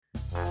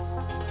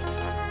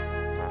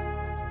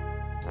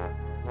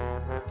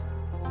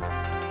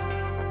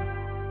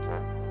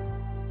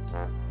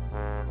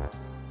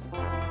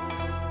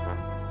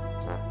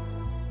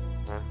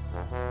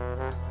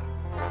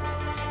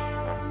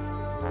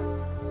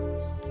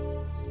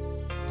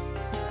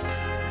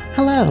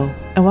Hello,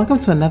 and welcome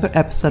to another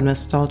episode of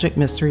Nostalgic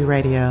Mystery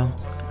Radio.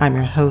 I'm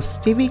your host,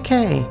 Stevie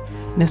K,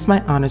 and it's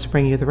my honor to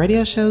bring you the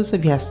radio shows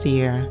of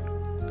yesteryear.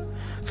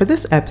 For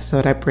this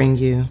episode, I bring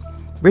you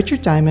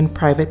Richard Diamond,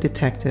 Private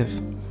Detective,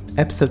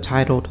 episode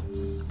titled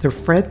The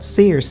Fred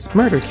Sears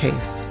Murder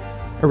Case,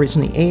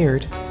 originally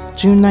aired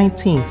June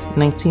 19,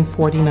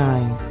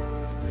 1949,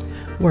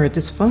 where a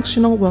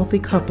dysfunctional wealthy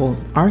couple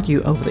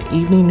argue over the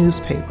evening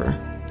newspaper.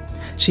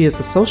 She is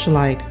a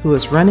socialite who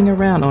is running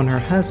around on her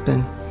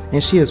husband,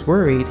 and she is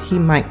worried he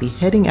might be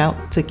heading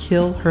out to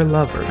kill her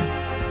lover.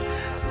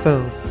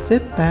 So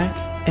sit back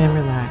and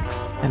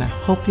relax, and I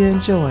hope you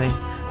enjoy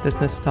this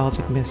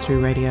Nostalgic Mystery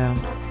Radio.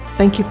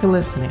 Thank you for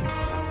listening.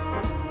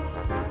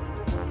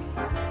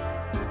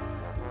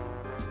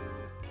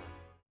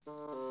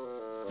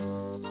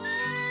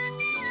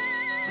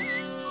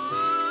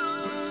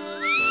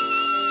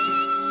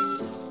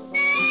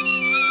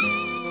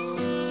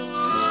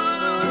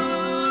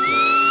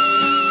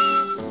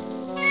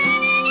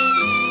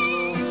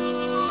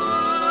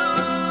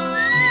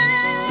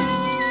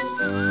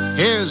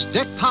 Here's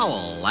Dick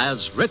Powell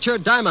as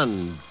Richard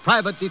Diamond,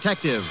 Private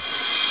Detective.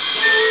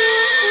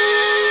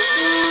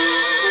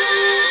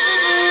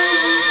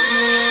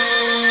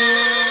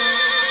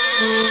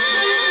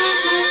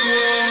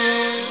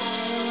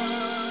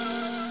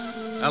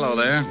 Hello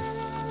there.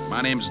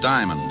 My name's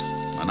Diamond,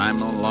 and I'm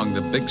known along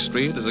the big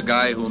street as a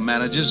guy who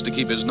manages to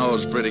keep his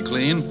nose pretty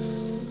clean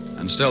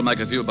and still make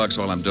a few bucks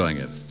while I'm doing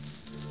it.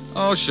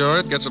 Oh, sure,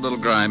 it gets a little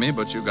grimy,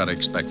 but you gotta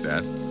expect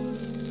that.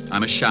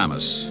 I'm a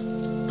shamus.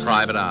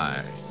 Private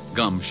eye,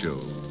 gumshoe.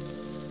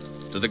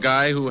 To the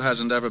guy who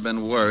hasn't ever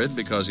been worried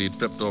because he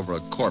tripped over a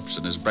corpse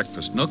in his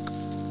breakfast nook,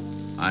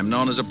 I'm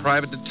known as a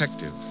private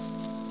detective.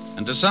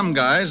 And to some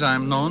guys,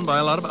 I'm known by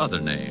a lot of other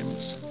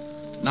names.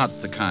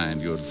 Not the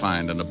kind you'd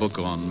find in a book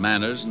on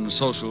manners and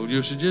social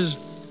usages,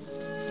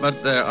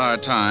 but there are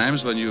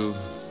times when you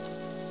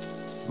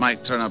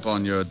might turn up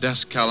on your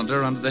desk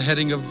calendar under the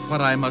heading of what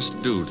I must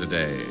do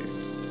today.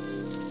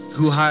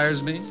 Who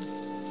hires me?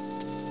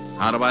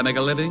 How do I make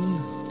a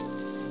living?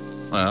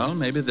 Well,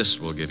 maybe this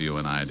will give you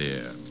an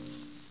idea.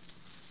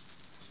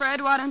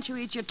 Fred, why don't you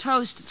eat your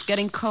toast? It's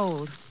getting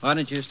cold. Why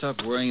don't you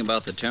stop worrying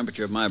about the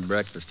temperature of my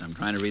breakfast? I'm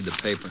trying to read the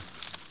paper.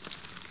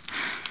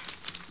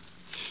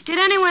 Did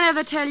anyone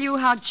ever tell you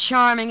how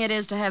charming it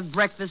is to have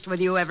breakfast with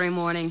you every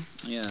morning?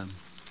 Yeah,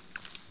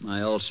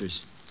 my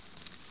ulcers.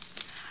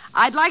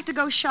 I'd like to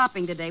go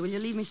shopping today. Will you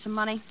leave me some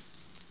money?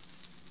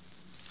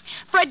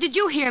 Fred, did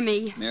you hear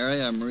me?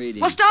 Mary, I'm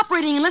reading. Well, stop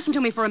reading and listen to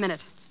me for a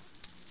minute.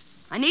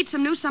 I need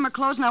some new summer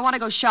clothes, and I want to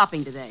go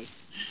shopping today.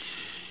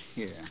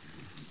 Here.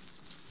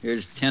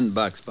 Here's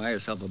 $10. Buy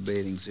yourself a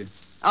bathing suit.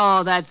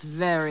 Oh, that's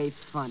very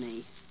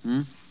funny.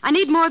 Hmm? I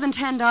need more than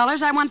 $10.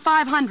 I want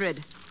 $500.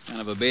 What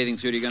kind of a bathing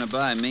suit are you going to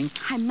buy, Mink?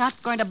 I'm not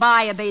going to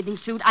buy a bathing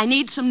suit. I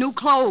need some new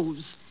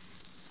clothes.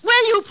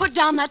 Will you put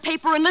down that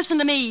paper and listen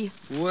to me?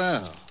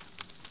 Well,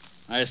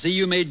 I see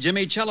you made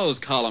Jimmy Cello's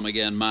column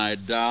again, my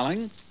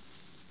darling.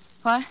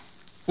 What?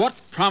 What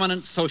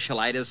prominent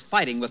socialite is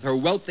fighting with her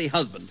wealthy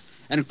husband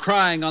and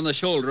crying on the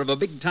shoulder of a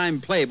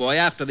big-time playboy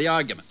after the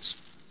arguments?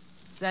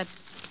 That's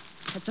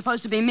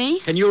supposed to be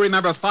me? Can you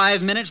remember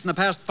 5 minutes in the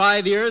past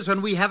 5 years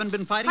when we haven't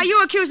been fighting? Are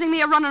you accusing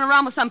me of running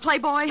around with some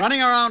playboy?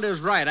 Running around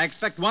is right. I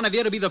expect one of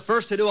you to be the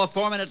first to do a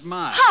 4-minute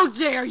mile. How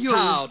dare you?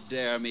 How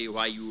dare me?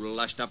 Why, you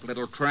lushed-up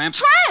little tramp.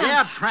 Tramp?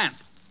 Yeah, tramp.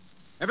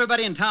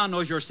 Everybody in town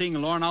knows you're seeing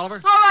Lorne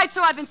Oliver. All right,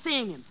 so I've been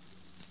seeing him.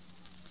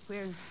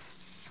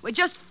 We're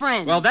just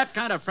friends. Well, that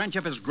kind of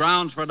friendship is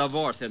grounds for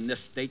divorce in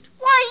this state.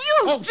 Why,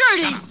 you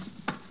dirty... Shut up.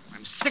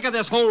 I'm sick of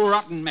this whole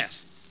rotten mess,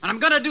 and I'm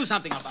going to do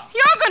something about it.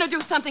 You're going to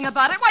do something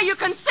about it? Why, you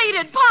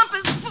conceited,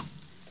 pompous...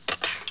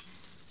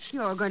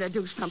 You're going to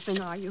do something,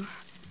 are you?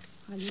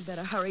 Well, you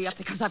better hurry up,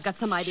 because I've got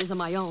some ideas of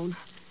my own.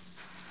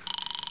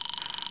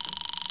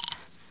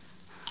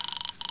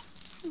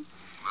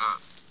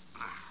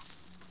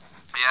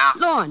 Yeah?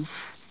 Lorne,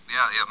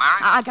 Yeah, Mary?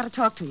 I got to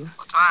talk to you.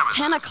 What time is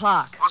 10 it?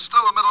 o'clock. Well, it's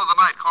still the middle of the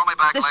night. Call me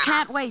back This later.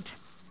 can't wait.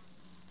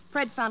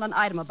 Fred found an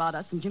item about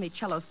us in Jimmy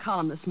Cello's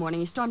column this morning.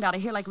 He stormed out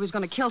of here like he was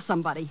going to kill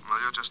somebody. Well,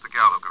 you're just the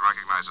gal who can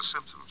recognize the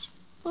symptoms.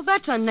 Well,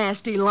 that's a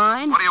nasty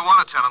line. What do you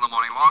want at 10 in the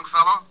morning,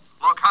 Longfellow?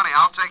 Look, honey,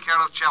 I'll take care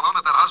of Cello, and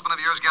if that husband of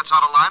yours gets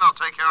out of line, I'll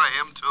take care of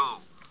him, too.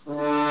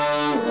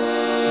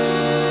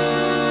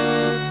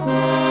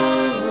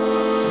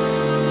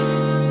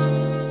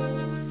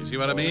 You see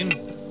what I mean?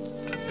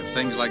 If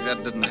things like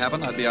that didn't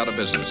happen, I'd be out of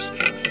business.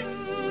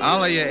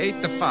 I'll lay you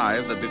 8 to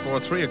 5 that before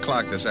 3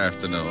 o'clock this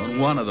afternoon,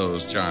 one of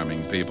those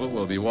charming people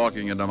will be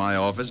walking into my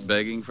office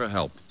begging for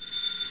help.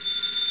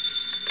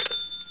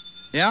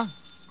 Yeah?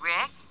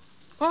 Rick?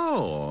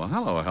 Oh,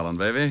 hello, Helen,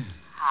 baby.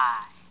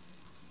 Hi.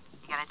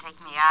 You gonna take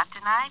me out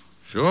tonight?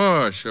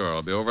 Sure.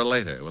 I'll be over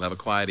later. We'll have a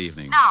quiet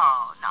evening. No.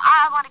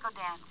 I want to go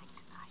dancing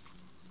tonight.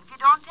 If you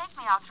don't take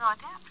me, I'll throw a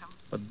tantrum.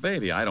 But,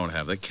 baby, I don't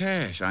have the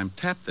cash. I'm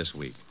tapped this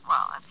week.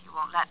 Well, if you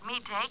won't let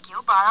me take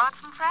you, borrow it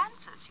from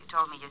Francis. You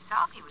told me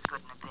yourself he was good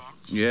in a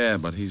pinch. Yeah,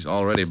 but he's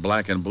already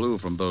black and blue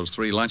from those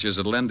 3 lunches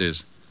at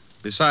Lindy's.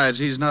 Besides,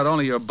 he's not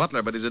only your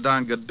butler, but he's a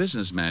darn good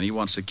businessman. He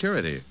wants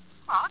security.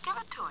 Well, give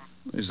it to him.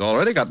 He's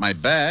already got my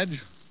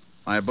badge,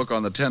 my book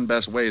on the 10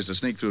 best ways to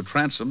sneak through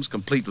transoms,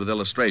 complete with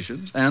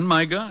illustrations, and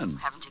my gun.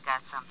 Haven't you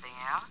got something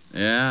else?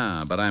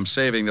 Yeah, but I'm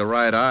saving the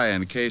right eye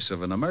in case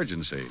of an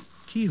emergency.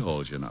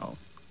 Keyholes, you know.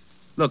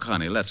 Look,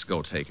 honey, let's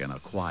go take in a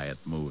quiet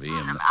movie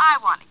and... I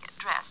want to get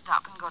dressed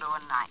up and go to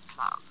a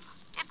nightclub.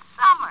 It's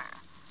summer.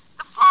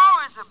 The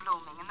flowers are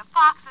blooming, and the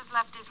fox has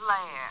left his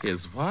lair.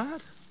 Is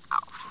what? Oh,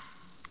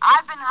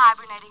 I've been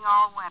hibernating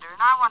all winter, and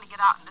I want to get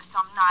out into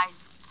some nice,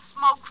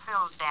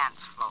 smoke-filled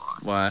dance floor.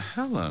 Why,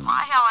 Helen.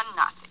 Why, Helen,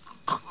 nothing.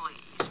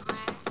 Please,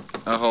 Rick.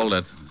 Hold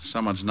it.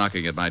 Someone's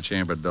knocking at my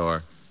chamber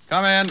door.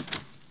 Come in.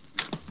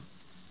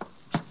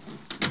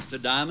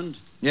 Mr. Diamond,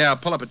 Yeah,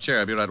 pull up a chair.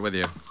 I'll be right with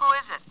you. Who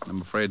is it?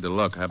 I'm afraid to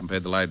look. I haven't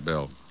paid the light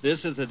bill.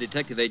 this is a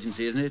detective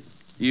agency, isn't it?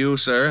 You,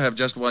 sir, have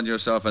just won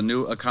yourself a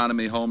new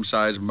economy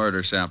home-size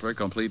murder sampler,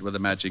 complete with a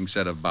matching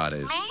set of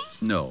bodies. Me?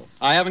 No.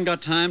 I haven't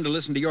got time to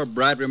listen to your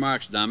bright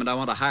remarks, Diamond. I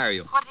want to hire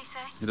you. What did he say?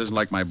 He doesn't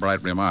like my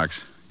bright remarks.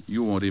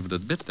 You won't even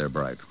admit they're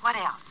bright. What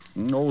else?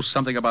 No,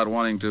 something about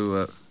wanting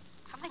to,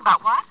 Something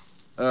about what?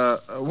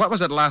 what was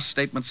that last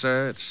statement,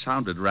 sir? It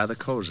sounded rather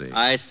cozy.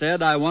 I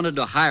said I wanted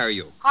to hire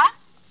you. What?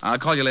 I'll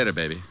call you later,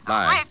 baby.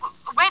 Bye. Rick,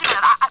 wait a minute.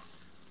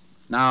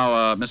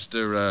 Now,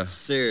 Mr.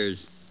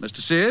 Sears,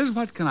 Sears,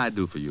 what can I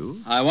do for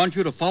you? I want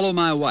you to follow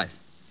my wife.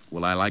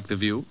 Will I like the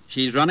view?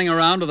 She's running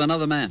around with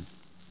another man.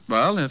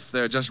 Well, if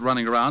they're just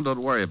running around,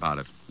 don't worry about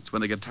it. It's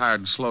when they get tired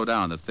and slow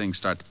down that things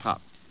start to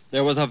pop.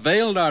 There was a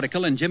veiled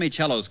article in Jimmy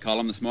Cello's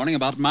column this morning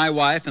about my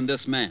wife and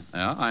this man.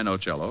 Yeah, I know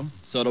Cello.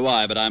 So do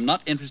I, but I'm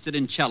not interested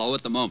in Cello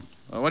at the moment.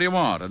 Well, what do you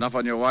want? Enough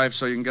on your wife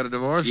so you can get a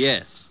divorce?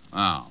 Yes.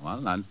 Oh,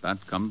 well,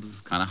 that comes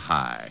kind of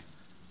high.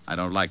 I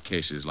don't like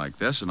cases like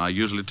this, and I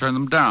usually turn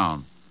them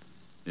down.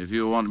 If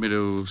you want me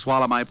to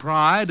swallow my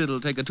pride,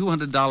 it'll take a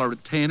 $200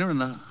 retainer and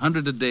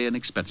 $100 a day in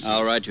expenses.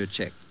 I'll write you a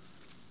check.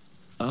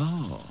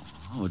 Oh,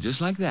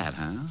 just like that,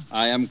 huh?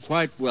 I am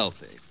quite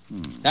wealthy.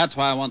 That's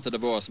why I want the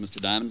divorce,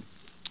 Mr. Diamond.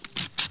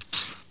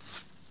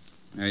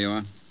 There you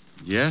are.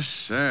 Yes,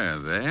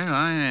 sir. There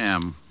I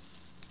am.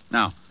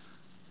 Now,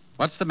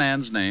 what's the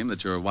man's name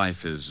that your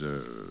wife is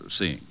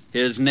seeing?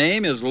 His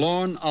name is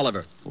Lorne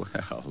Oliver.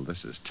 Well,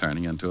 this is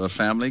turning into a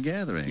family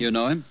gathering. You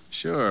know him?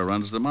 Sure,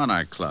 runs the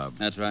Monarch Club.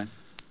 That's right.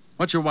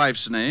 What's your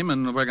wife's name,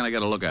 and we're going to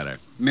get a look at her?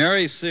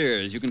 Mary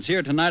Sears. You can see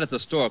her tonight at the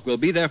Stork. We'll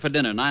be there for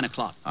dinner, 9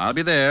 o'clock. I'll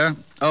be there.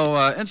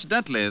 Oh,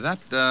 incidentally, that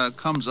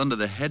comes under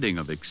the heading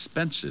of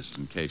expenses,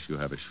 in case you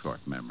have a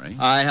short memory.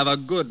 I have a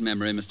good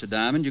memory, Mr.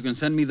 Diamond. You can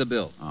send me the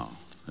bill. Oh,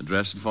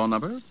 address and phone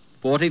number?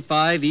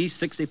 45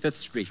 East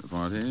 65th Street.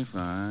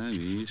 45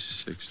 East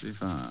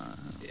 65.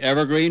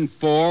 Evergreen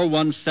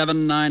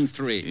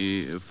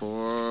 41793.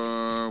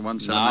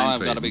 41793. Now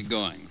I've got to be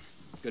going.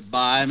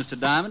 Goodbye, Mr.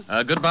 Diamond.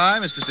 Goodbye,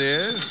 Mr.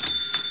 Sears.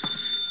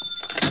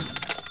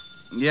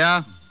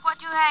 Yeah?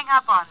 What'd you hang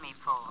up on me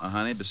for?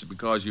 Honey, this is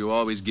because you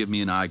always give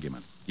me an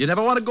argument. You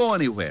never want to go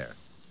anywhere.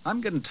 I'm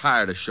getting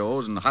tired of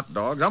shows and hot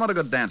dogs. I want to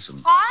go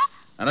dancing. What?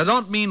 And I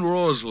don't mean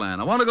Roseland.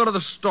 I want to go to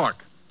the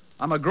Stork.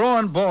 I'm a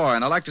growing boy,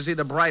 and I like to see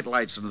the bright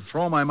lights and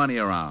throw my money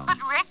around. But,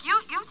 Rick, you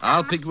said...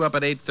 I'll pick you up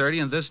at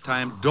 8:30, and this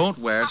time, don't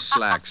wear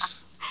slacks.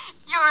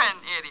 You're an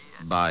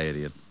idiot. Bye,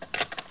 idiot.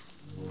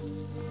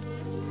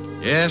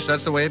 Yes,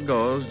 that's the way it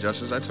goes,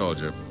 just as I told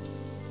you.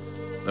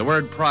 The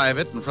word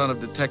private in front of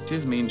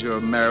detective means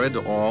you're married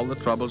to all the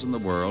troubles in the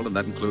world, and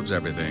that includes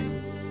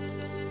everything.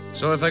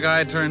 So if a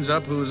guy turns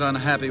up who's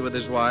unhappy with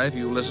his wife,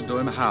 you listen to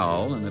him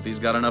howl, and if he's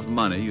got enough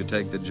money, you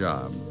take the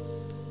job.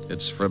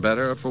 It's for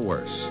better or for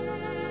worse.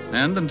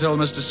 And until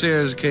Mr.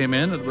 Sears came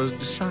in, it was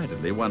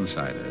decidedly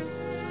one-sided.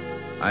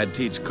 I'd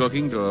teach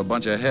cooking to a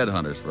bunch of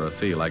headhunters for a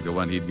fee like the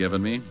one he'd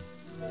given me.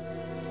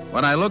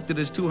 When I looked at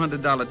his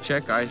 $200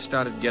 check, I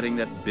started getting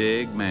that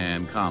big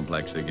man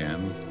complex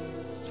again.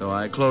 So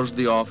I closed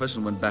the office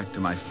and went back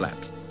to my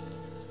flat.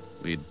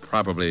 We'd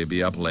probably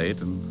be up late,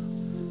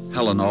 and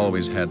Helen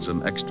always had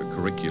some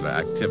extracurricular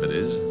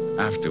activities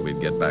after we'd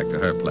get back to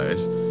her place.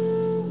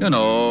 You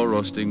know,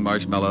 roasting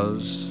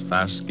marshmallows,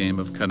 fast game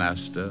of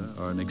canasta,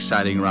 or an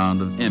exciting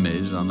round of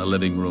immies on the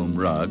living room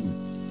rug.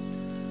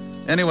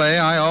 Anyway,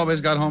 I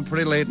always got home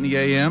pretty late in the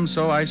a.m.,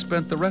 so I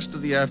spent the rest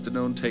of the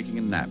afternoon taking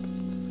a nap.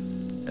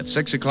 At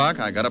 6 o'clock,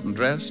 I got up and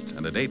dressed,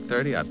 and at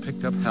 8:30, I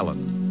picked up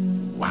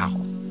Helen. Wow.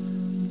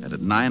 And at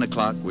 9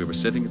 o'clock, we were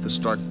sitting at the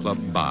Stork Club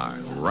bar,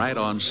 right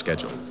on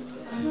schedule.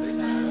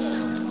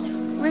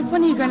 Rick,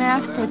 when are you going to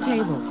ask for a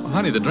table? Well,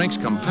 honey, the drinks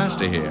come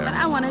faster here. But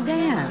I want to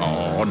dance.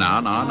 Oh,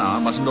 now.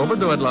 Mustn't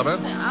overdo it, lover.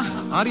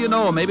 How do you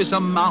know? Maybe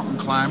some mountain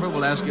climber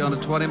will ask you on a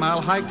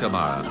 20-mile hike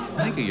tomorrow.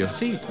 Think of your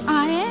feet.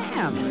 I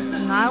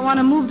am. I want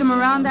to move them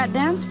around that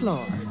dance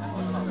floor.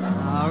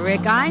 Oh,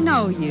 Rick, I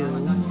know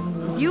you.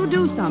 If you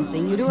do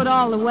something, you do it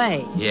all the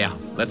way. Yeah,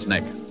 let's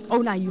nick.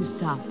 Oh, now you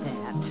stop that.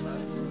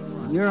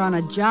 You're on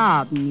a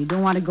job, and you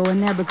don't want to go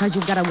in there because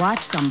you've got to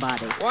watch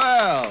somebody.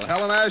 Well,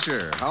 Helen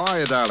Asher, how are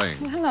you, darling?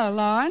 Well, hello,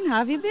 Lauren. How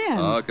have you been?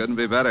 Oh, couldn't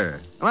be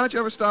better. Why don't you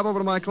ever stop over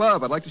to my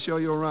club? I'd like to show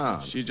you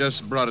around. She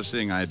just brought a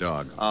seeing eye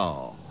dog.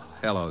 Oh.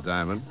 Hello,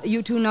 Diamond.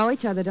 You two know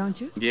each other, don't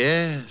you?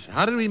 Yes.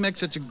 How did we make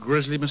such a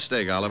grisly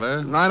mistake,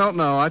 Oliver? I don't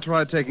know. I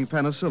tried taking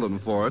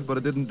penicillin for it, but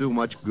it didn't do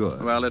much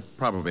good. Well, it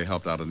probably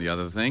helped out in the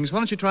other things. Why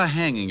don't you try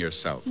hanging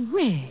yourself?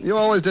 Rick. You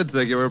always did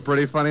think you were a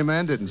pretty funny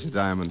man, didn't you,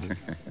 Diamond?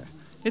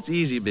 It's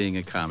easy being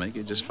a comic.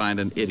 You just find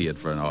an idiot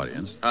for an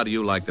audience. How do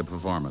you like the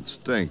performance?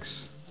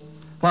 Stinks.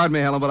 Pardon me,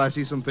 Helen, but I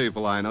see some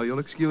people I know. You'll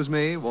excuse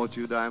me, won't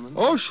you, Diamond?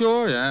 Oh,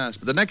 sure, yes.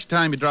 But the next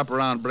time you drop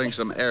around, bring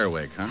some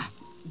Airwick, huh?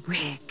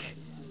 Rick,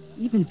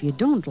 even if you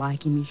don't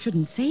like him, you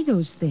shouldn't say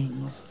those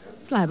things.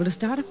 It's liable to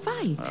start a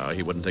fight. Oh,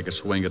 he wouldn't take a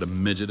swing at a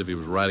midget if he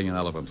was riding an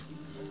elephant.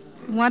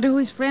 Wonder who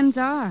his friends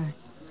are.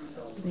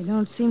 They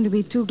don't seem to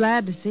be too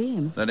glad to see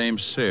him. Their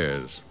name's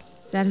Sears.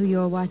 Is that who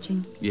you're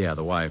watching? Yeah,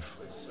 the wife.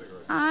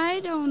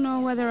 I don't know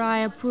whether I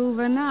approve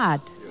or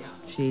not.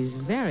 She's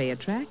very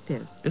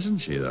attractive. Isn't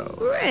she, though?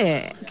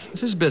 Rick.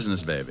 This is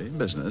business, baby.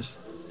 Business.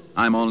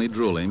 I'm only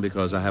drooling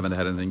because I haven't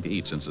had anything to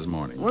eat since this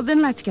morning. Well,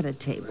 then let's get a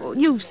table.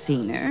 You've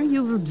seen her.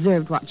 You've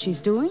observed what she's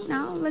doing.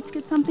 Now let's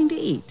get something to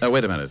eat.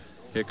 Wait a minute.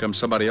 Here comes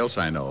somebody else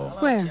I know.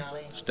 Where?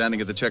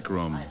 Standing at the check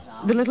room.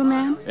 The little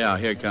man? Yeah,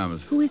 here he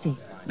comes. Who is he?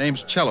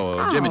 Name's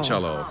Cello, Jimmy Oh.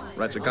 Cello.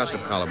 Writes a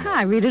gossip column.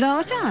 I read it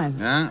all the time.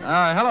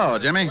 Yeah? Hello,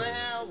 Jimmy.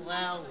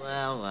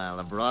 Well,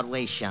 a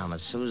Broadway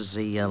shamus. Who's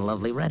the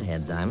lovely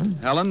redhead, Diamond?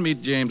 Helen,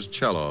 meet James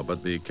Cello,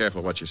 but be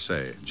careful what you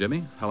say.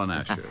 Jimmy, Helen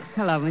Asher.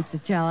 Hello,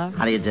 Mr. Cello.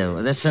 How do you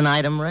do? This an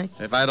item, Rick?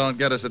 If I don't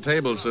get us a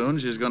table soon,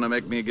 she's going to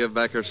make me give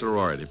back her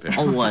sorority pin.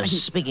 Oh,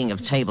 speaking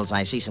of tables,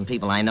 I see some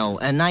people I know.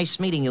 Nice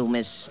meeting you,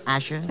 Miss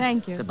Asher.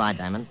 Thank you. Goodbye,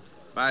 Diamond.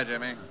 Bye,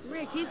 Jimmy.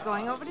 Rick, he's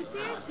going over to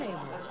Sears' table.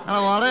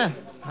 Hello, Walter.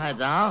 Hi,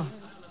 Doll.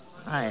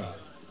 Hi.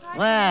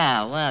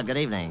 Well, good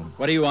evening.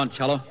 What do you want,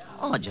 Cello?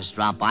 Oh, I just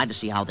dropped by to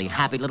see how the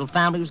happy little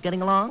family was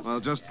getting along. Well,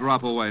 just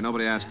drop away.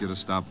 Nobody asked you to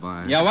stop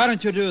by. Yeah, why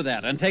don't you do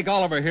that? And take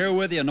Oliver here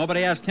with you.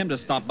 Nobody asked him to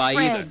stop by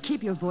either. Fred,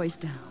 keep your voice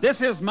down.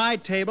 This is my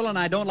table, and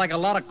I don't like a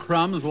lot of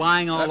crumbs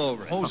lying all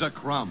over it. Who's a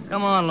crumb?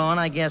 Come on, Lorne.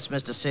 I guess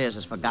Mr. Sears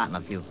has forgotten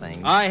a few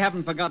things. I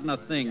haven't forgotten a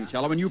thing,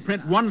 Cello. When you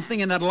print one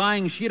thing in that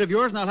lying sheet of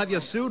yours, and I'll have you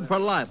sued for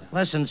libel.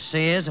 Listen,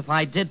 Sears, if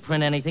I did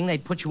print anything,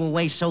 they'd put you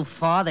away so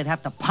far they'd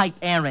have to pipe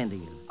air into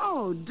you.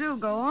 Oh, do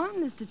go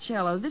on, Mr.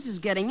 Cello. This is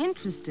getting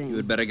interesting.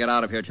 You'd better get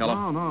out of here,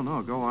 Cello.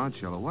 No. Go on,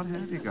 Cello. What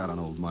have you got on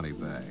old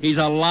Moneybag? He's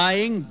a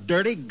lying,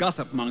 dirty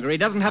gossip monger. He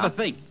doesn't have a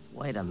thing.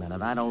 Wait a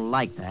minute. I don't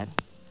like that.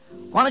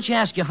 Why don't you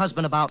ask your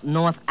husband about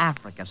North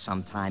Africa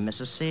sometime,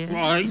 Mrs.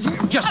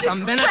 Sears? Just a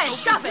minute. Fred,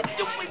 stop it.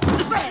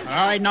 Fred.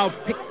 All right, now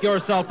pick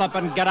yourself up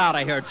and get out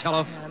of here,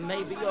 Cello.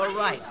 Maybe you're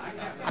right.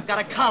 I've got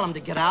a column to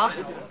get out.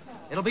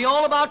 It'll be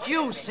all about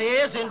you,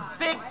 Sears, in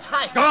big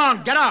type. Go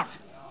on, get out.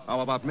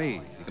 How about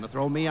me? You going to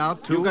throw me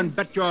out, too? You can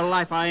bet your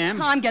life I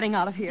am. I'm getting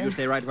out of here. You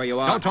stay right where you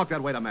are. Don't talk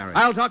that way to Mary.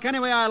 I'll talk any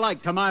way I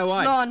like to my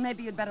wife. Lorne,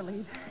 maybe you'd better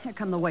leave. Here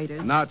come the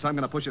waiters. Now it's I'm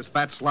going to push his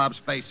fat slob's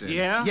face in.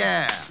 Yeah?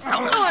 Yeah.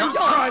 Lorne,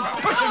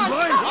 don't. Push him,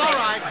 boys. All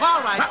right.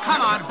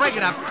 Come on. Break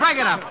it up.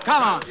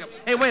 Come on.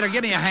 Hey, waiter,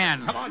 give me a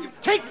hand.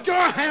 Take your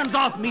hands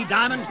off me,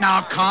 Diamond.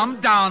 Now,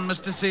 calm down,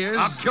 Mr. Sears.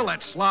 I'll kill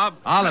that slob.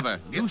 Oliver,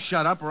 you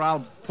shut up or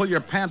I'll pull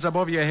your pants up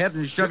over your head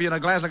and shove you in a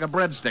glass like a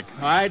breadstick.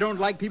 I don't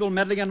like people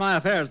meddling in my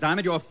affairs,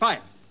 Diamond. You're fired.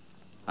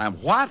 I'm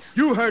what?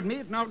 You heard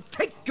me. Now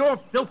take your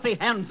filthy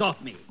hands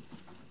off me.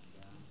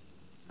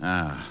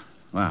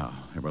 Well,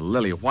 they were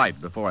lily white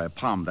before I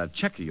palmed that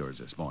check of yours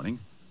this morning.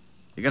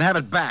 You can have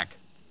it back.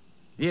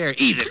 Here,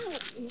 eat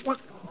it. What?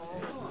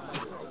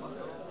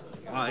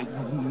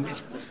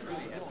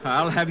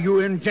 I'll have you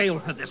in jail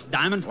for this,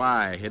 Diamond.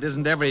 Why? It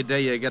isn't every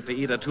day you get to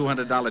eat a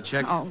 $200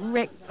 check. Oh,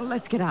 Rick,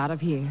 let's get out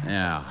of here.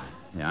 Yeah,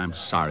 I'm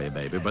sorry,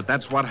 baby, but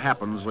that's what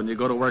happens when you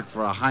go to work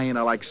for a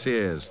hyena like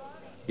Sears.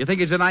 You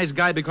think he's a nice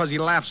guy because he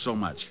laughs so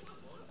much.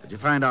 But you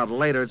find out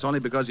later it's only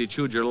because he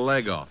chewed your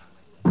leg off.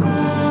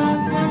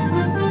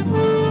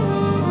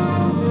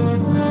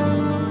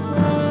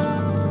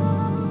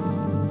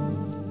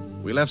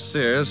 We left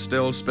Sears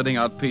still spitting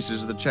out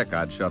pieces of the check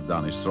I'd shoved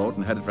down his throat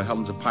and headed for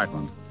Helen's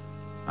apartment.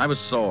 I was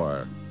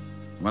sore.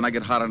 When I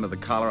get hot under the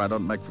collar, I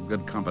don't make for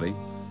good company.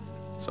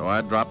 So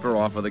I dropped her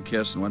off with a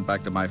kiss and went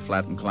back to my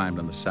flat and climbed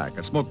in the sack.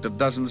 I smoked a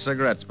dozen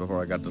cigarettes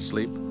before I got to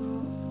sleep.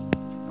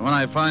 And when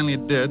I finally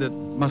did, it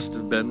must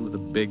have been with a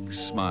big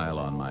smile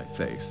on my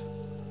face.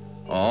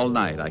 All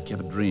night I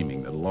kept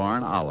dreaming that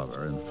Lorne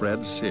Oliver and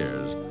Fred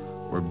Sears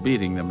were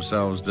beating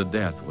themselves to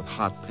death with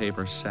hot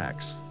paper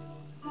sacks.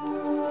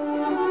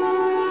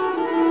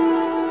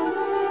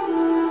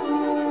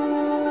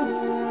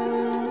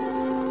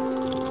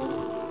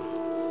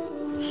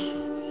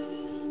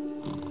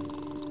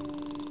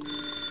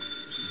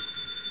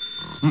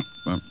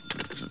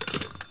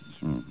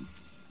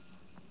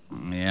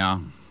 Yeah.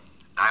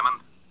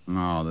 Diamond,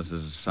 No, this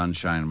is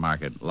Sunshine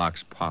Market.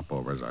 Locks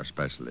Popover is our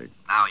specialty.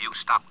 now you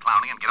stop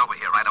clowning and get over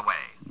here right away.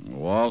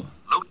 Walt?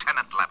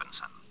 Lieutenant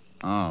Levinson.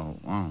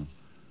 Oh.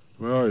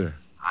 Where are you?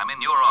 I'm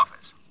in your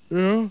office.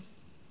 Yeah?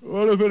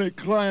 What if any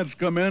clients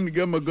come in, give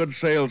them a good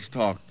sales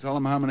talk. Tell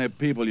them how many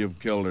people you've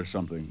killed or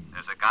something.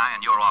 There's a guy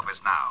in your office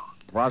now.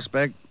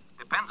 Prospect?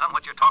 Depends on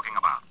what you're talking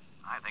about.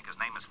 I think his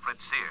name is Fred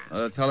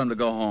Sears. Tell him to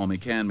go home. He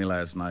canned me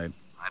last night.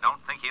 I don't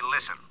he'll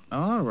listen.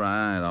 All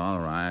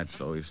right.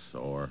 So he's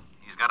sore.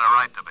 He's got a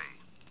right to be.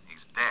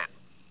 He's dead.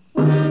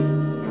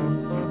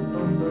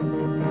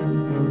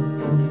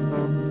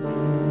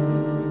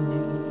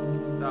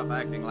 Stop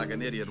acting like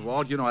an idiot,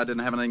 Walt. You know I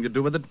didn't have anything to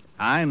do with it.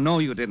 I know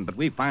you didn't, but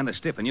we find the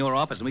stiff in your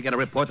office, and we get a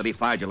report that he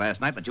fired you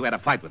last night, but you had a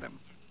fight with him.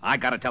 I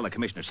got to tell the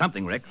commissioner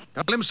something, Rick.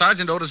 Tell him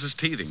Sergeant Otis is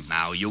teething.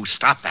 Now, you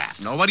stop that.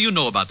 No, what do you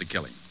know about the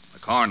killing? The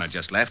coroner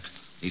just left.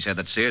 He said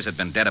that Sears had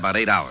been dead about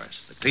 8 hours.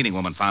 The cleaning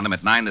woman found him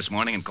at 9 this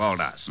morning and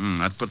called us.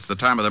 That puts the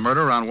time of the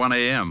murder around 1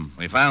 a.m.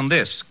 We found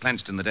this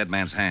clenched in the dead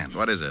man's hand.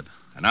 What is it?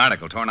 An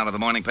article torn out of the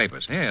morning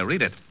papers. Here,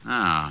 read it.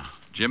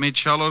 Jimmy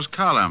Cello's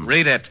column.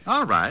 Read it.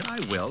 All right, I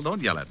will.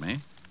 Don't yell at me.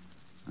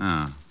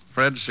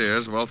 Fred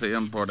Sears, wealthy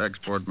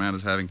import-export man,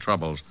 is having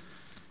troubles.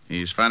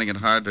 He's finding it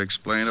hard to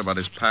explain about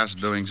his past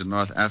doings in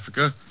North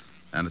Africa,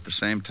 and at the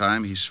same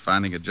time, he's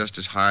finding it just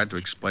as hard to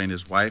explain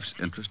his wife's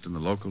interest in the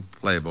local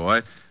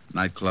playboy,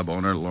 nightclub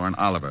owner Lauren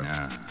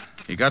Oliver.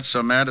 He got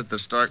so mad at the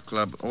Stork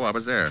Club... Oh, I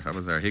was there.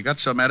 He got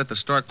so mad at the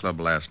Stork Club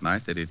last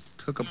night that he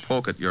took a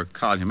poke at your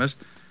columnist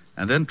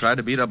and then tried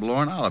to beat up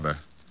Lauren Oliver.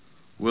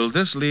 Will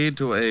this lead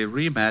to a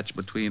rematch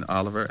between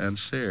Oliver and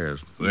Sears?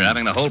 We're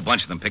having the whole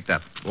bunch of them picked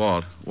up.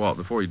 Walt,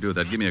 before you do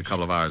that, give me a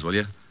couple of hours, will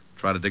you?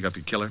 Try to dig up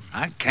your killer.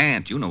 I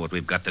can't. You know what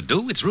we've got to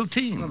do. It's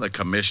routine. Well, the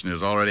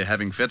commissioner's already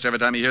having fits every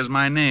time he hears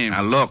my name.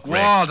 Now, look,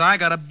 Rick. Walt, I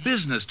got a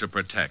business to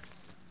protect.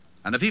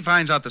 And if he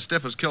finds out the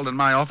stiff was killed in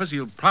my office,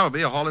 he'll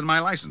probably haul in my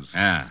license.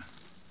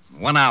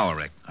 1 hour,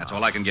 Rick. That's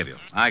all I can give you.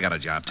 I got a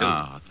job, too.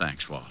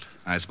 Thanks, Walt.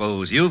 I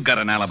suppose you've got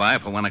an alibi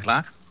for 1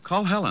 o'clock?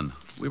 Call Helen.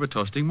 We were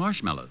toasting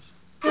marshmallows.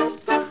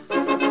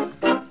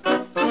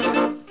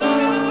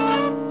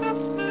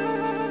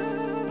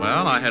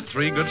 Well, I had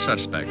 3 good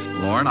suspects.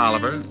 Lauren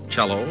Oliver,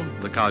 Cello,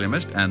 the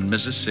columnist, and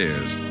Mrs.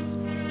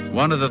 Sears.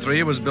 One of the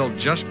 3 was built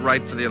just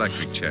right for the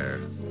electric chair.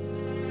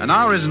 An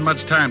hour isn't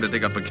much time to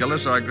dig up a killer,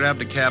 so I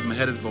grabbed a cab and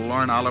headed for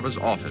Lauren Oliver's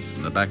office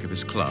in the back of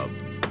his club.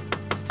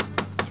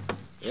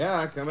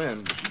 Yeah, come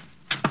in.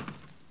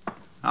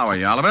 How are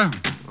you, Oliver?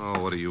 Oh,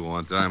 what do you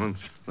want, Diamond?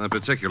 I'm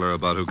particular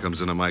about who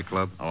comes into my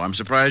club. Oh, I'm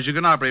surprised you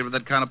can operate with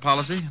that kind of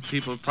policy.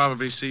 People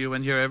probably see you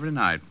in here every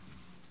night.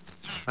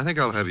 I think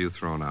I'll have you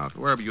thrown out.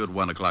 Where were you at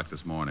 1 o'clock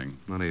this morning?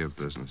 None of your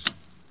business.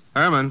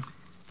 Herman.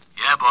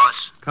 Yeah,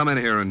 boss. Come in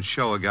here and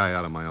show a guy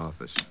out of my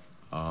office.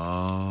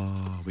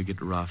 Oh, we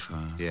get rough,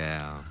 huh?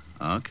 Yeah.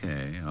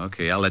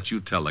 Okay. I'll let you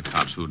tell the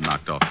cops who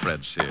knocked off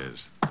Fred Sears.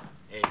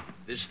 Hey,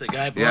 this the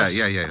guy, boss?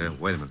 Yeah.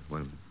 Wait a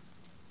minute.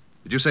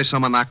 Did you say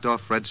someone knocked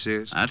off Fred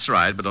Sears? That's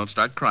right, but don't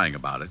start crying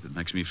about it. It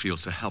makes me feel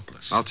so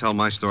helpless. I'll tell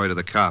my story to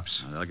the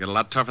cops. They'll get a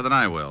lot tougher than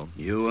I will.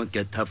 You won't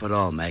get tough at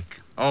all, Mac.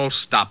 Oh,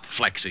 stop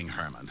flexing,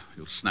 Herman.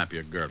 You'll snap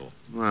your girdle.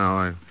 Well,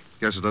 I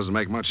guess it doesn't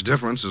make much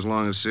difference as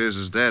long as Sears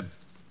is dead.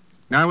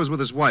 I was with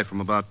his wife from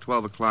about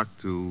 12 o'clock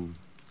till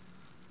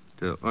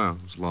it was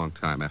a long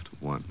time after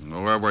 1.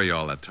 Well, where were you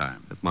all that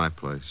time? At my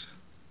place.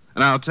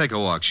 And I'll take a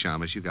walk,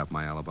 Shamus. You got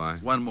my alibi.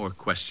 One more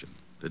question.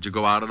 Did you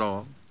go out at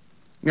all?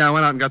 Yeah, I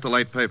went out and got the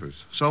late papers.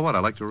 So what? I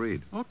like to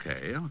read.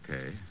 Okay.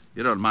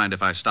 You don't mind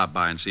if I stop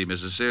by and see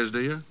Mrs. Sears, do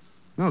you?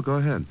 No, go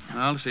ahead.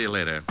 I'll see you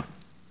later.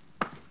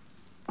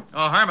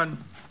 Oh, Herman.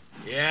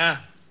 Yeah?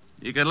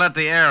 You can let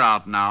the air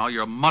out now.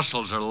 Your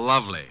muscles are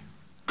lovely.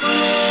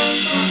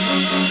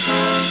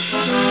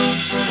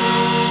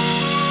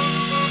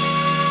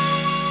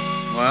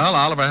 Well,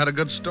 Oliver had a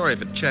good story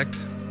if it checked,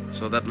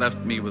 so that left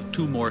me with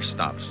 2 more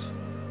stops.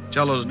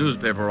 Cello's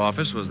newspaper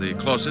office was the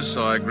closest,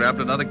 so I grabbed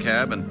another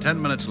cab, and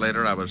 10 minutes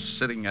later, I was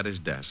sitting at his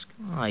desk.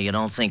 Oh, you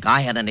don't think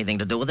I had anything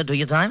to do with it, do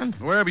you, Diamond?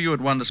 Where were you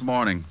at 1 this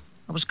morning?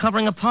 I was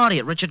covering a party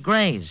at Richard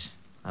Gray's.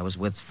 I was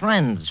with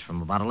friends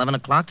from about 11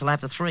 o'clock till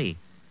after 3.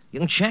 You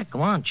can check.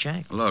 Go on,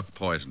 check. Look,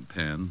 Poison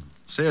Pin.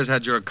 Sears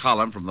had your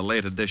column from the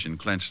late edition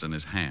clenched in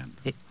his hand.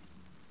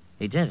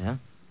 He did, huh?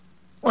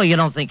 Well, you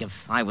don't think if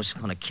I was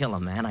going to kill a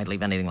man, I'd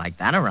leave anything like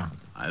that around?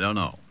 I don't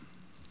know.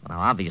 Well, now,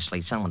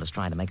 obviously, someone is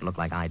trying to make it look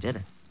like I did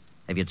it.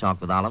 Have you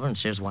talked with Oliver and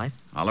Sears' wife?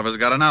 Oliver's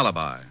got an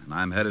alibi, and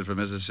I'm headed for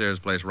Mrs. Sears'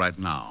 place right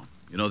now.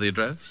 You know the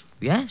address?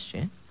 Yes.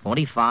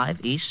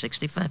 45 East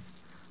 65th.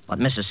 But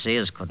Mrs.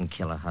 Sears couldn't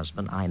kill her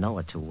husband. I know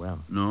her too well.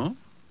 No?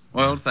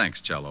 Well, thanks,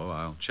 Cello.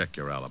 I'll check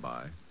your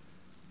alibi.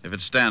 If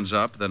it stands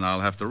up, then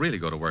I'll have to really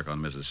go to work on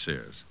Mrs.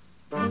 Sears.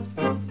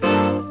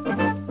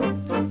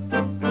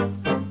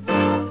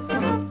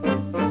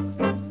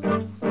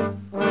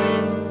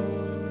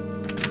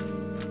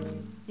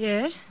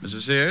 Yes?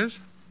 Mrs. Sears?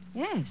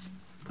 Yes.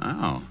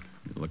 Oh,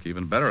 you look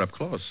even better up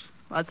close.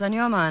 What's on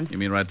your mind? You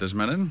mean right this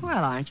minute?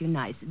 Well, aren't you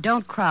nice?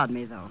 Don't crowd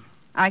me, though.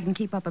 I can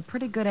keep up a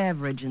pretty good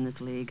average in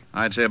this league.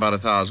 I'd say about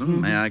 1,000.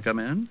 Mm-hmm. May I come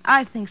in?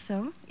 I think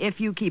so, if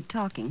you keep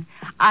talking.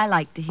 I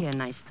like to hear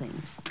nice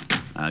things.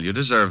 Well, you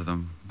deserve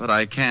them. But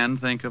I can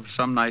think of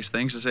some nice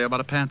things to say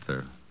about a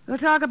panther. We'll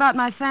talk about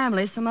my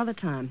family some other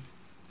time.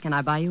 Can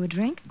I buy you a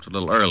drink? It's a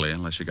little early,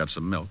 unless you got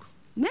some milk.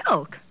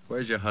 Milk?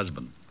 Where's your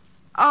husband?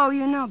 Oh,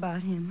 you know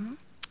about him,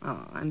 huh?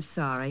 Oh, I'm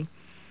sorry.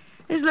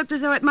 It's looked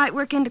as though it might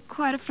work into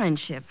quite a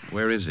friendship.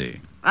 Where is he?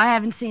 I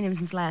haven't seen him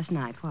since last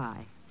night. Why?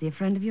 Is he a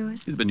friend of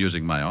yours? He's been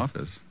using my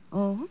office.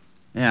 Oh?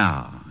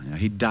 Yeah,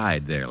 he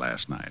died there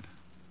last night.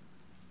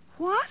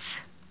 What?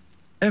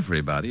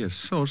 Everybody is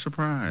so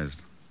surprised.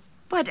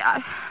 But,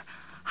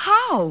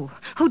 how?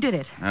 Who did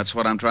it? That's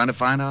what I'm trying to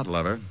find out,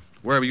 lover.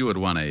 Where were you at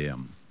 1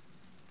 a.m.?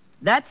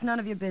 That's none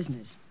of your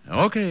business.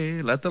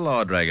 Okay, let the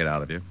law drag it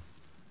out of you.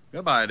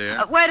 Goodbye,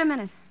 dear. Wait a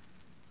minute.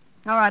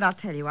 All right, I'll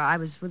tell you. I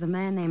was with a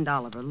man named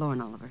Oliver, Lorne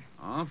Oliver.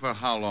 Oh, for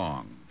how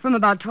long? From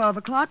about 12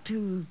 o'clock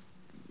to,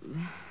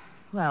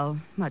 well,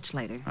 much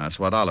later. That's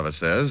what Oliver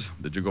says.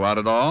 Did you go out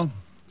at all?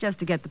 Just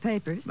to get the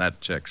papers.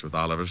 That checks with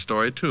Oliver's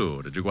story,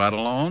 too. Did you go out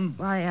alone?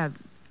 Why,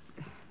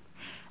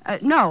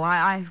 no,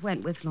 I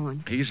went with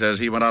Lorne. He says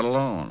he went out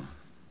alone.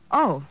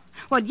 Oh,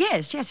 well,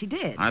 yes, he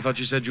did. I thought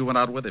you said you went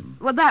out with him.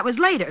 Well, that was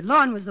later.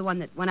 Lorne was the one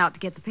that went out to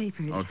get the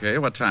papers. Okay,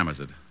 what time was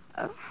it?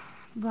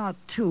 About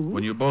 2.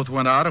 When you both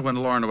went out or when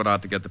Lorne went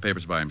out to get the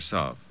papers by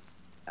himself?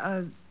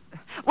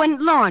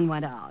 When Lorne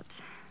went out.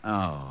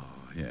 Oh,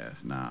 yes,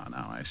 now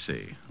I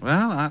see.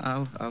 Well,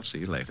 I'll see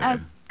you later.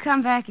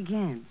 Come back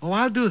again. Oh,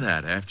 I'll do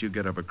that after you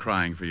get over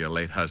crying for your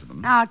late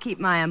husband. I'll keep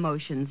my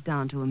emotions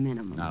down to a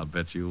minimum. I'll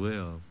bet you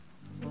will.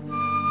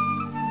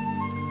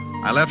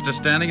 I left her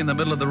standing in the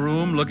middle of the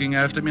room, looking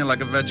after me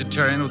like a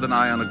vegetarian with an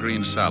eye on a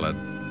green salad.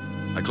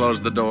 I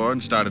closed the door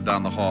and started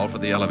down the hall for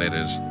the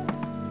elevators.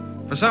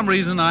 For some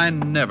reason, I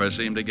never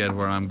seem to get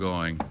where I'm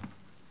going.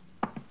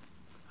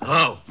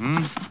 Hello.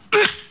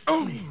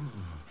 Oh.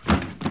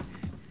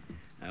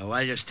 Now,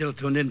 while you're still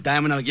tuned in,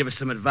 Diamond, I'll give us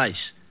some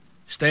advice.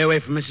 Stay away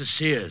from Mrs.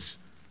 Sears.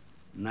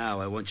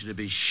 Now, I want you to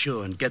be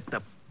sure and get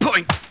the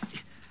point.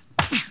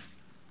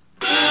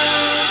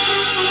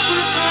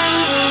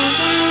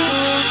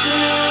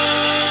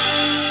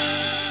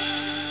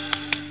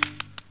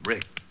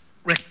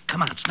 Rick,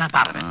 come on, snap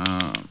out of it.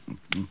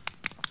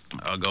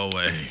 I'll go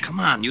away. Come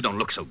on, you don't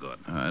look so good.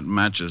 It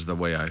matches the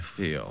way I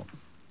feel.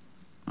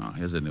 Oh,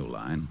 here's a new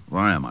line.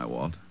 Where am I,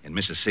 Walt? In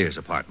Mrs. Sears'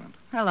 apartment.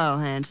 Hello,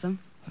 handsome.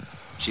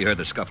 She heard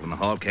the scuffle in the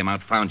hall, came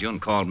out, found you,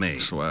 and called me.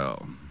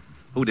 Swell.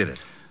 Who did it?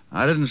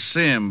 I didn't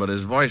see him, but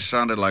his voice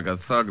sounded like a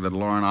thug that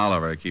Lorne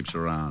Oliver keeps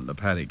around to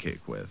patty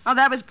cake with. Oh,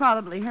 that was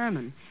probably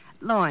Herman.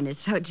 Lorne is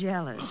so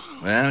jealous.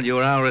 Well,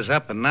 your hour is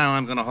up, and now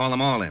I'm going to haul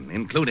them all in,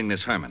 including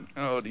this Herman.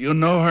 Oh, do you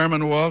know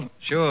Herman, Walt?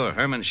 Sure,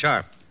 Herman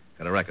Sharp.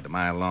 Got a record a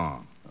mile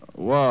long.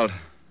 Walt,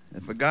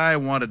 if a guy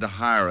wanted to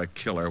hire a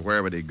killer,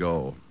 where would he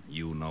go?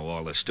 You know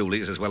all the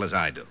stoolies as well as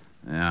I do.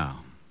 Yeah.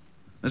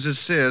 Mrs.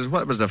 Sears,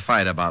 what was the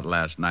fight about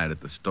last night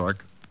at the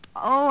Stork?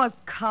 Oh, a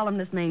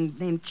columnist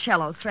named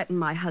Cello threatened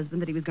my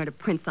husband that he was going to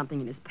print something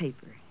in his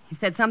paper. He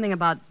said something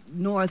about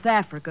North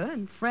Africa,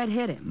 and Fred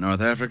hit him.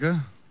 North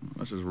Africa?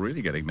 This is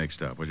really getting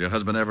mixed up. Was your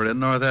husband ever in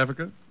North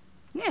Africa?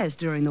 Yes,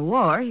 during the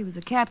war. He was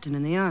a captain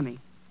in the Army.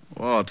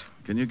 Walt,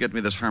 can you get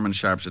me this Herman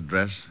Sharp's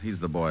address? He's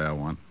the boy I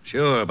want.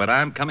 Sure, but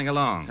I'm coming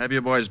along. Have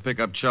your boys pick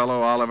up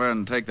Cello, Oliver,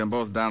 and take them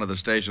both down to the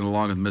station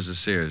along with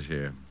Mrs. Sears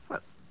here.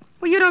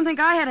 Well, you don't think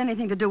I had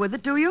anything to do with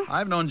it, do you?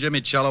 I've known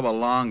Jimmy Cello a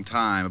long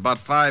time. About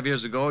 5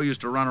 years ago, he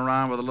used to run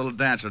around with a little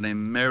dancer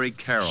named Mary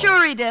Carroll.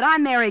 Sure he did.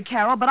 I'm Mary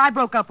Carroll, but I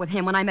broke up with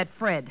him when I met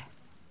Fred.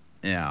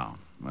 Yeah.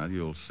 Well,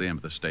 you'll see him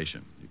at the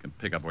station. You can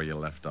pick up where you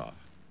left off.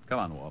 Come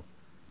on, Walt.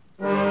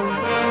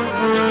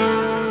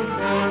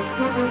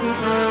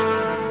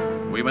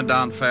 We went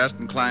down fast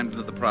and climbed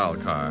into the prowl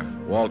car.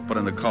 Walt put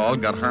in a call,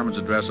 got Herman's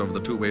address over the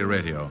two-way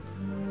radio.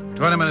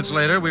 20 minutes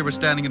later, we were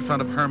standing in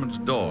front of Herman's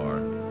door.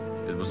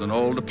 It was an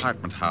old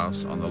apartment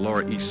house on the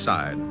Lower East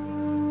Side.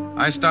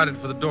 I started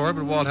for the door,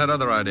 but Walt had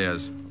other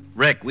ideas.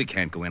 Rick, we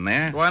can't go in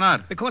there. Why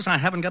not? Because I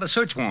haven't got a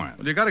search warrant.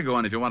 Well, you got to go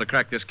in if you want to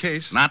crack this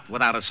case. Not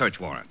without a search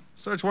warrant.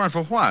 Search warrant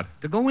for what?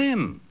 To go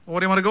in. Well, what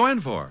do you want to go in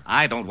for?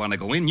 I don't want to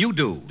go in. You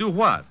do. Do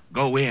what?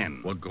 Go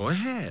in. Well, go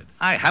ahead.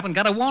 I haven't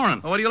got a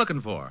warrant. Well, what are you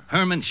looking for?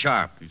 Herman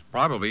Sharp. He's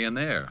probably in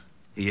there.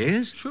 He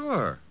is?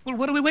 Sure. Well,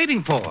 what are we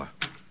waiting for?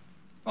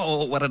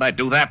 Oh, what did I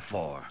do that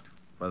for?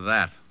 For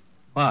that.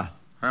 What?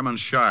 Herman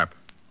Sharp.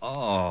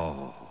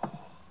 Oh.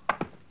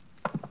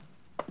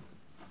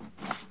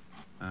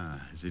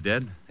 Is he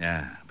dead?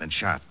 Yeah, been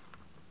shot.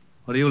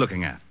 What are you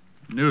looking at?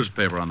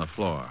 Newspaper on the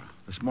floor.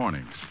 This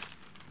morning's.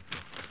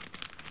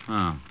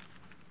 Oh.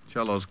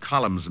 Cello's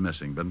column's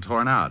missing. Been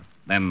torn out.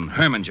 Then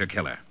Herman's your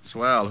killer.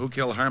 Swell. Who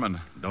killed Herman?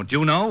 Don't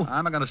you know?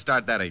 I'm not going to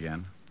start that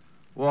again.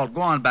 Walt,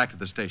 go on back to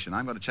the station.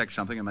 I'm going to check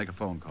something and make a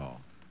phone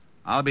call.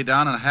 I'll be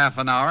down in half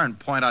an hour and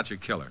point out your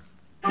killer.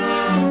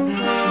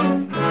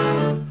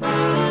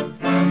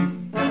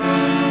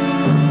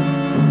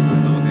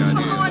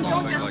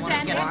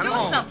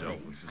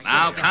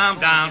 Now,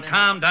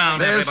 calm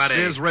down, everybody.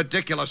 This is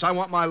ridiculous. I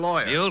want my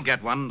lawyer. You'll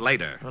get one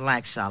later.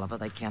 Relax, Oliver.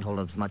 They can't hold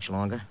us much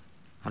longer.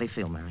 How do you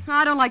feel, Mary?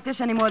 I don't like this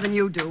any more than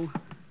you do.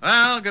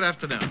 Well, good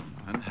afternoon,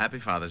 and happy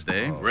Father's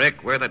Day.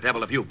 Rick, where the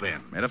devil have you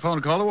been? Made a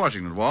phone call to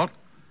Washington, Walt.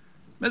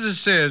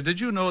 Mrs. Sears, did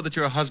you know that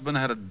your husband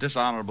had a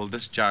dishonorable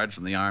discharge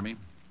from the Army?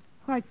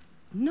 Why,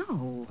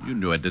 no. You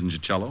knew it, didn't you,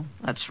 Cello?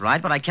 That's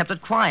right, but I kept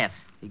it quiet.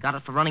 He got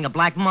it for running a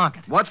black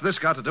market. What's this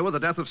got to do with the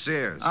death of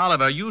Sears?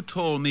 Oliver, you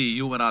told me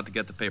you went out to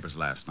get the papers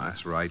last night.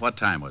 That's right. What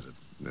time was it?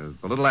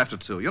 A little after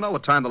 2. You know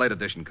what time the late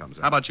edition comes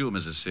out. How about you,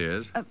 Mrs.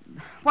 Sears?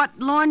 What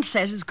Lorne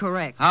says is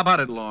correct. How about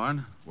it,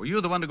 Lorne? Were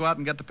you the one to go out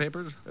and get the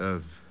papers?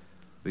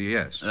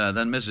 Yes.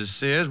 Then, Mrs.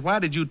 Sears, why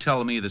did you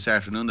tell me this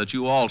afternoon that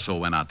you also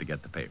went out to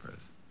get the papers?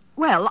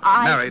 Well,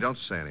 Mary, don't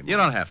say anymore. You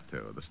don't have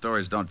to. The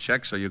stories don't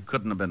check, so you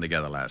couldn't have been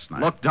together last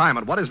night. Look,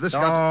 Diamond, what is this?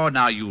 Oh,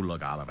 now you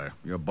look, Oliver.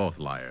 You're both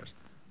liars.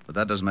 But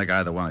that doesn't make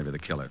either one of you the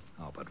killer.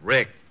 Oh, but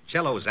Rick,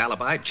 Cello's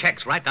alibi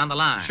checks right down the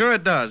line. Sure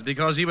it does,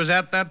 because he was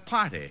at that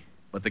party.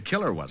 But the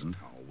killer wasn't.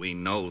 Oh, we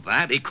know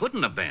that. He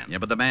couldn't have been. Yeah,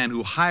 but the man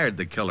who hired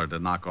the killer to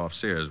knock off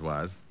Sears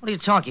was. What are you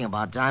talking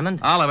about, Diamond?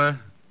 Oliver,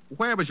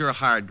 where was your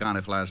hired gun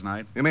if last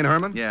night? You mean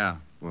Herman? Yeah.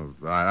 Well,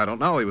 I don't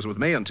know. He was with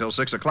me until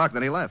 6 o'clock,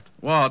 then he left.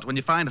 Walt, when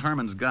you find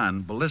Herman's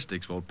gun,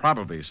 ballistics will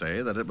probably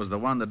say that it was the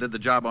one that did the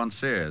job on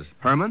Sears.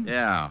 Herman?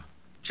 Yeah.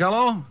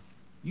 Cello,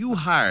 you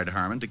hired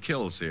Herman to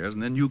kill Sears,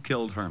 and then you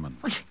killed Herman.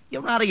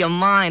 You're out of your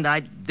mind.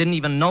 I didn't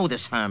even know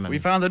this Herman. We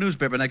found the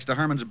newspaper next to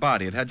Herman's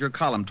body. It had your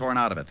column torn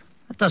out of it.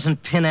 That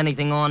doesn't pin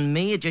anything on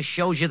me. It just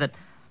shows you that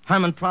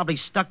Herman probably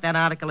stuck that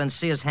article in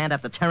Sears' hand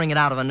after tearing it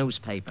out of a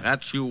newspaper.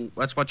 That's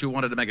what you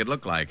wanted to make it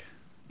look like.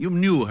 You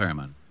knew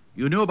Herman.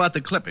 You knew about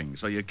the clipping,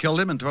 so you killed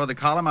him and tore the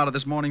column out of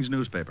this morning's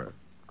newspaper.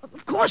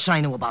 Of course I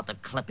knew about the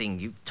clipping.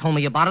 You told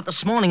me about it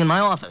this morning in my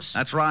office.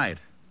 That's right.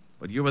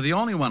 But you were the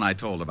only one I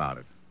told about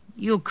it.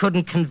 You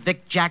couldn't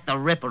convict Jack the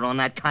Ripper on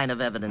that kind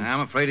of evidence.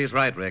 I'm afraid he's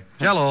right, Rick.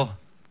 Cello,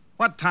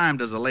 what time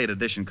does the late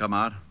edition come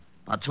out?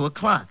 About 2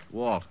 o'clock.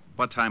 Walt,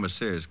 what time was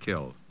Sears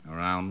killed?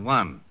 Around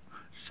 1.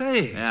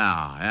 Say.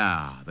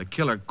 Yeah. The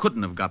killer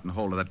couldn't have gotten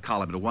hold of that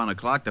column at 1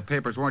 o'clock. The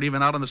papers weren't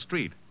even out on the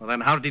street. Well, then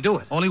how did he do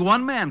it? Only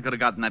one man could have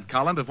gotten that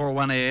column before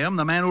 1 a.m.,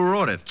 the man who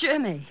wrote it.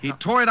 Jimmy. He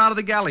tore it out of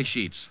the galley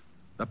sheets.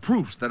 The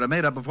proofs that are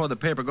made up before the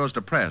paper goes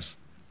to press.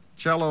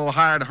 Cello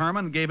hired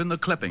Herman, gave him the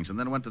clippings, and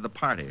then went to the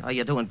party. Oh,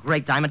 you're doing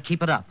great, Diamond.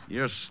 Keep it up.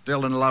 You're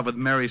still in love with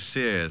Mary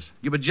Sears.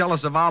 You were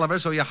jealous of Oliver,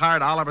 so you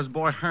hired Oliver's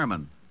boy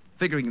Herman,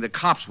 figuring the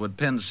cops would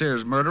pin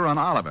Sears' murder on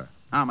Oliver.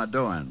 How am I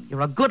doing?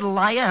 You're a good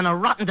liar and a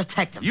rotten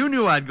detective. You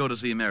knew I'd go to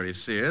see Mary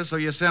Sears, so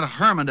you sent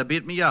Herman to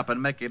beat me up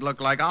and make it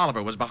look like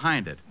Oliver was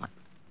behind it. What?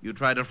 You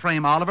tried to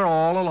frame Oliver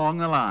all along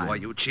the line. Why,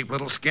 you cheap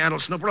little scandal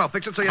snooper. I'll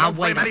fix it so you Now, don't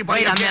blame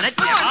anybody. Wait a minute.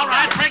 All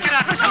right, break it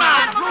up. Come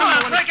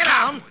on, break it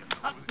down.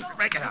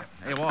 Break it up.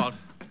 Hey, Walt.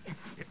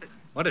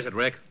 What is it,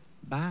 Rick?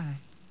 Bye.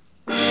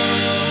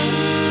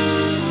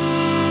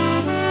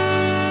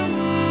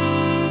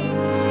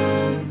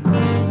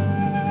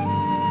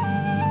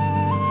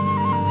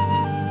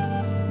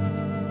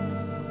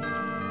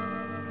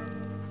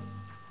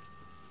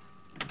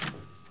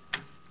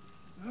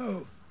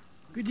 Oh,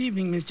 good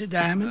evening, Mr.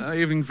 Diamond.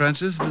 Evening,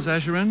 Francis. Miss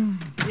Asherin?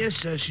 Yes,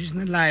 sir. She's in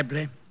the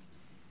library.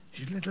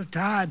 She's a little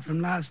tired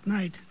from last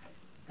night.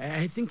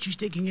 I think she's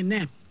taking a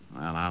nap.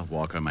 Well, I'll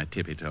walk on my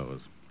tippy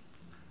toes.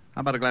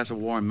 How about a glass of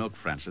warm milk,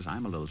 Francis?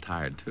 I'm a little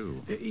tired,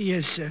 too.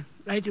 Yes, sir.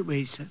 Right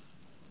away, sir.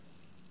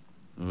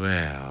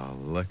 Well,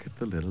 look at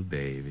the little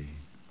baby.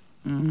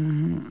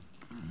 Mm-hmm.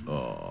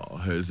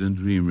 Oh, hasn't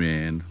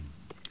dreaming.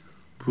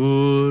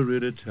 Poor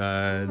little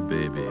tired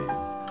baby.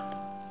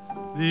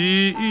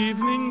 The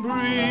evening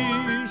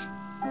breeze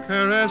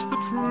caressed the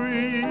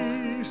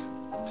trees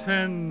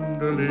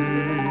tenderly.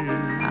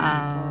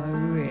 Oh,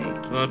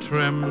 Rick. The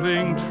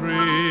trembling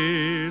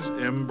trees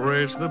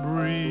embrace the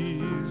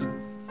breeze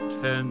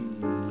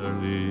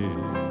tenderly.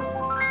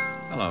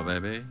 Hello,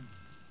 baby.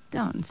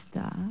 Don't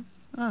stop.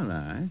 All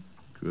right.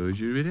 Close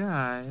your pretty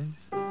eyes.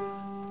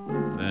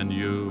 Then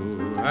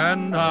you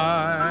and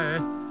I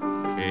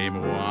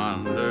came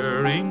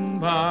wandering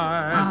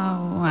by.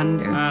 Oh,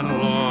 wonderful. And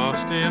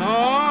lost in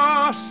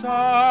our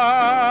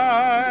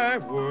sight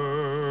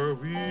were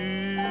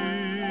we.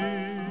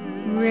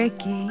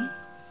 Ricky.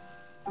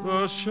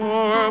 The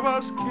shore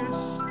was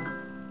kissed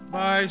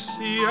by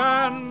sea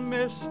and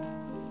mist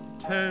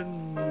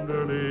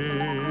tenderly.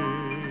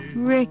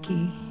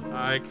 Ricky.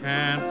 I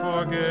can't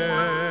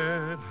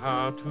forget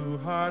how two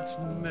hearts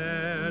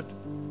met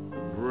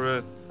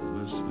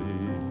breathlessly.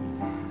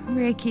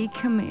 Ricky,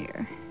 come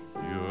here.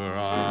 Your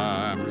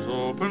arms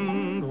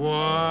opened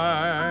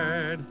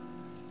wide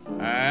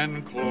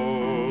and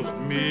closed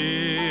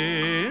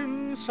me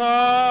inside.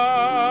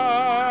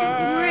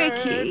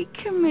 Ricky,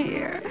 come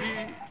here.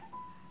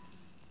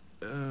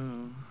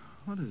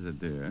 What is it,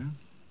 dear?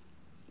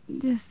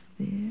 Just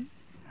this.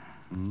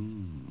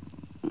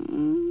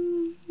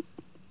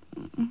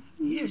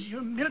 Here's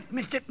your milk,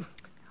 mister.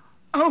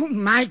 Oh,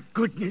 my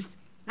goodness.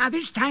 Now,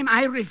 this time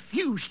I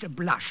refuse to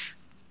blush.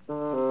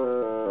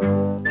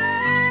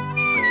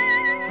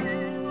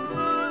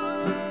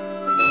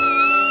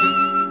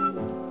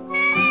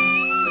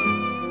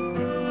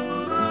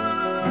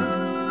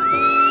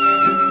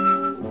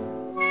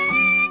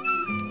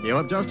 You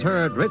have just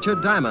heard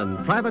Richard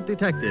Diamond, Private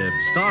Detective,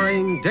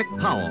 starring Dick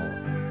Powell.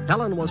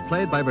 Helen was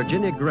played by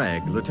Virginia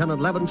Gregg, Lieutenant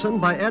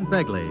Levinson by Ed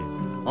Begley.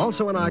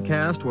 Also in our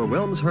cast were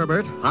Wilms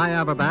Herbert, Hy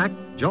Averback,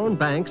 Joan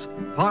Banks,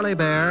 Parley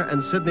Bear,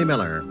 and Sidney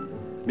Miller.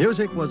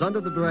 Music was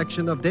under the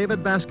direction of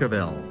David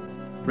Baskerville.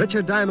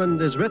 Richard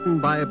Diamond is written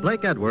by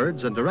Blake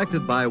Edwards and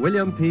directed by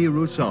William P.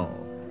 Rousseau.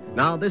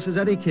 Now, this is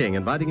Eddie King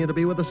inviting you to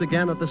be with us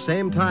again at the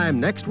same time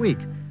next week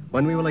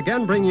when we will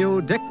again bring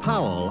you Dick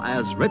Powell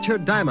as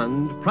Richard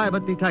Diamond,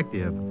 private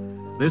detective.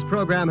 This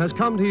program has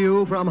come to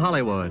you from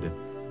Hollywood.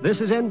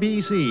 This is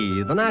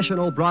NBC, the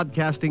national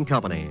broadcasting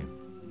company.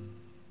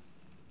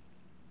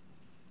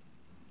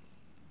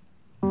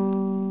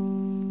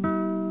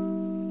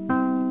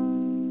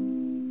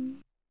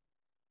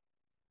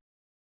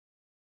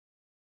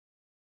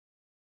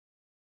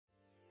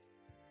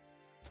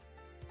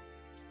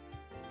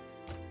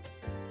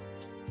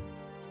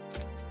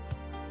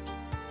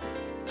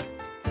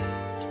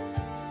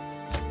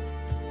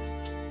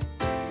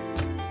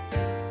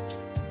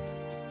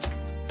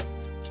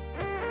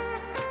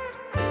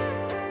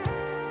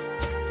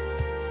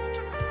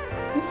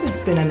 This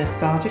has been a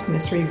Nostalgic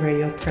Mystery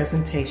Radio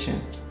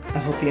presentation. I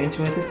hope you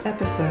enjoyed this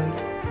episode.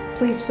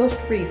 Please feel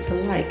free to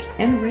like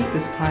and rate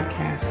this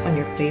podcast on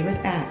your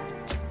favorite app.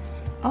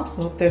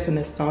 Also, there's a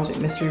Nostalgic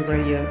Mystery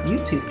Radio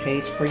YouTube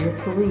page for your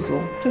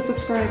perusal to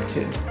subscribe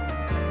to.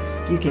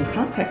 You can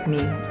contact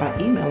me by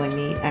emailing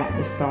me at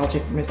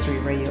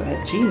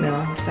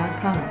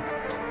nostalgicmysteryradio@gmail.com.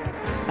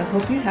 I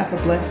hope you have a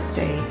blessed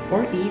day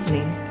or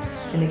evening.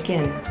 And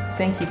again,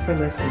 thank you for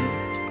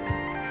listening.